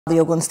The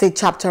Ogun State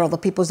chapter of the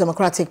People's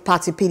Democratic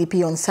Party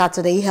PDP on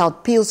Saturday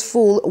held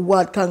peaceful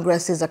World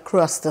Congresses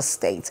across the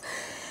state.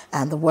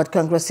 And the World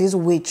Congresses,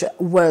 which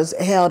was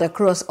held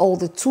across all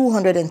the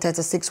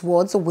 236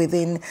 wards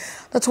within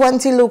the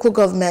 20 local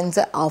governments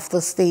of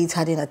the state,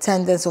 had in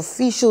attendance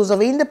officials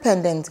of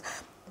Independent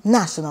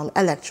National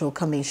Electoral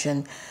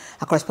Commission.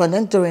 A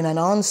correspondent during an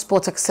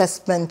on-spot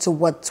assessment to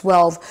Ward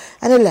 12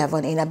 and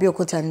 11 in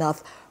Abeokuta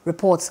North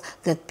reports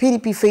that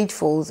PDP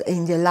faithfuls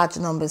in their large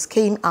numbers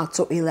came out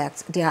to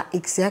elect their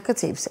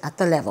executives at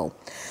the level.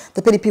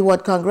 The PDP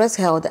World Congress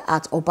held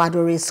at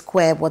Obadore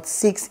Square, Ward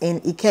 6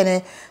 in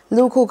Ikene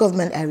local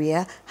government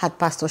area had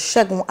Pastor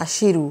Segun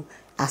Ashiru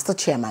as the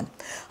chairman.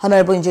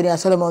 Honorable Engineer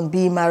Solomon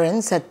B.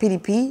 Marin said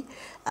PDP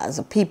as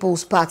a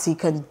People's Party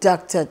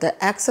conducted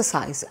the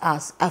exercise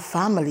as a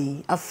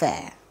family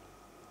affair.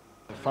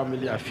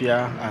 Family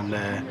affair,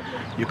 and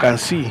you can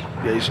see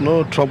there is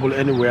no trouble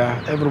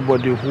anywhere.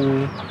 Everybody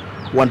who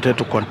wanted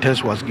to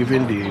contest was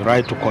given the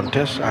right to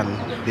contest,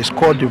 and they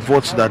scored the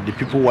votes that the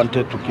people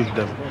wanted to give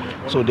them.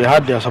 So they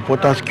had their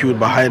supporters queued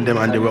behind them,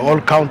 and they were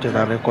all counted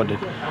and recorded.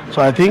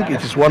 So I think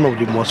it is one of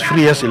the most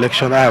freest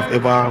elections I have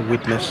ever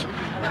witnessed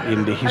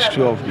in the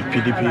history of the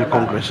PDP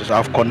congresses.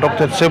 I've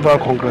conducted several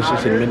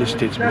congresses in many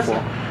states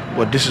before,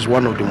 but this is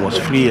one of the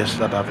most freest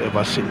that I've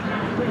ever seen.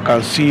 You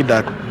can see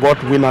that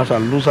both winners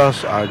and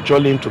losers are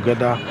jollying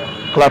together,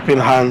 clapping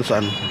hands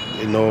and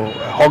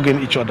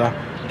hugging each other.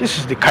 This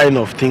is the kind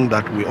of thing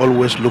that we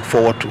always look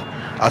forward to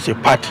as a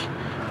party,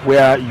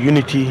 where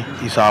unity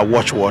is our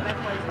watchword,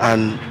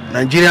 and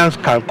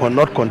Nigerians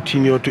cannot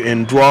continue to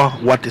endure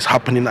what is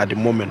happening at the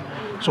moment.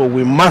 So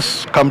we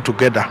must come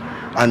together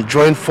and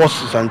join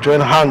forces and join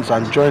hands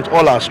and join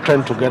all our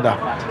strength together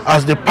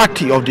as the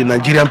party of the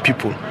Nigerian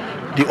people,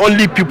 the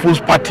only people's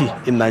party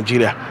in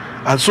Nigeria.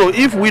 And so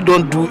if we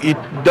don't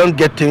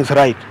get things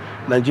right,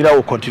 Nigeria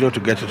will continue to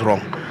get it wrong.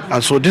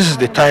 And so this is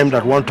the time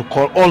that we want to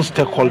call all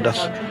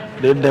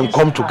stakeholders, let them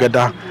come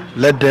together,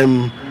 let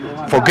them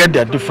forget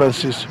their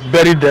differences,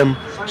 bury them,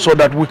 so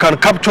that we can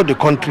capture the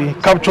country,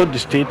 capture the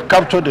state,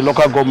 capture the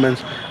local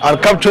governments, and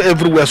capture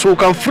everywhere, so we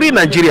can free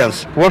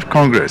Nigerians. World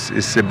Congress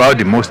is about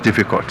the most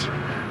difficult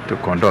to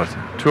conduct.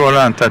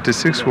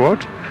 236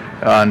 words,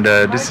 and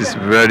this is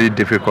very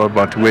difficult,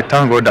 but we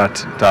thank God that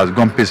it has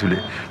gone peacefully.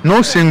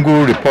 No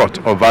single report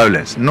of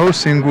violence, no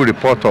single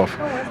report of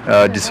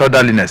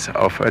disorderliness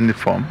of any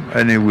form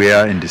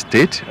anywhere in the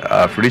state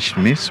have reached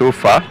me so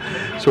far.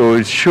 So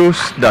it shows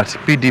that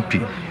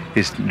PDP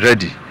is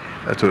ready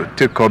to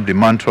take up the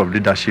mantle of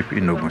leadership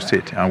in Ogun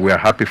State, and we are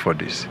happy for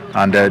this.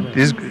 And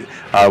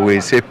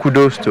we say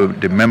kudos to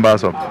the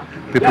members of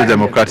People's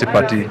Democratic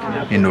Party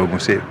in Ogun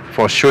State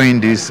for showing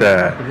this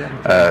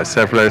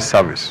selfless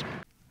service.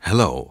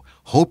 Hello,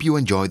 hope you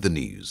enjoyed the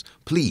news.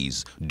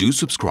 Please do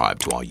subscribe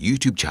to our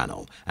YouTube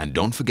channel and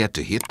don't forget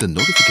to hit the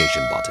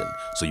notification button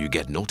so you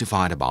get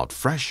notified about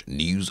fresh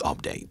news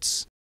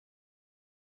updates.